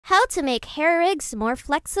How to make hair rigs more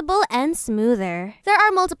flexible and smoother. There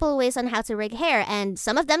are multiple ways on how to rig hair, and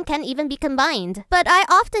some of them can even be combined. But I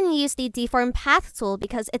often use the deform path tool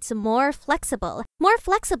because it's more flexible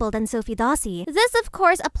than Sophie Dossi. This of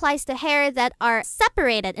course applies to hair that are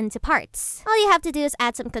separated into parts. All you have to do is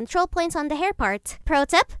add some control points on the hair part. Pro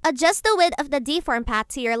tip, adjust the width of the deform path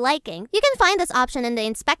to your liking. You can find this option in the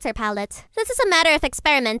inspector palette. This is a matter of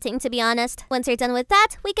experimenting, to be honest. Once you're done with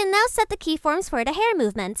that, we can now set the keyforms for the hair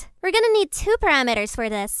movement. We're gonna need two parameters for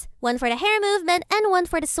this. One for the hair movement and one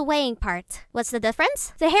for the swaying part. What's the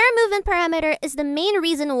difference? The hair movement parameter is the main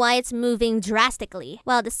reason why it's moving drastically,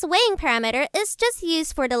 while the swaying parameter is just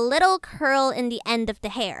used for the little curl in the end of the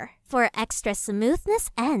hair, for extra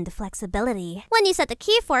smoothness and flexibility. When you set the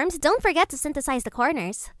keyforms, don't forget to synthesize the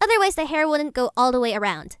corners. Otherwise, the hair wouldn't go all the way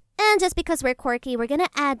around. And just because we're quirky, we're gonna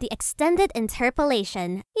add the extended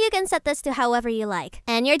interpolation. You can set this to however you like.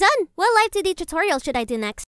 And you're done! What live 2D tutorial should I do next?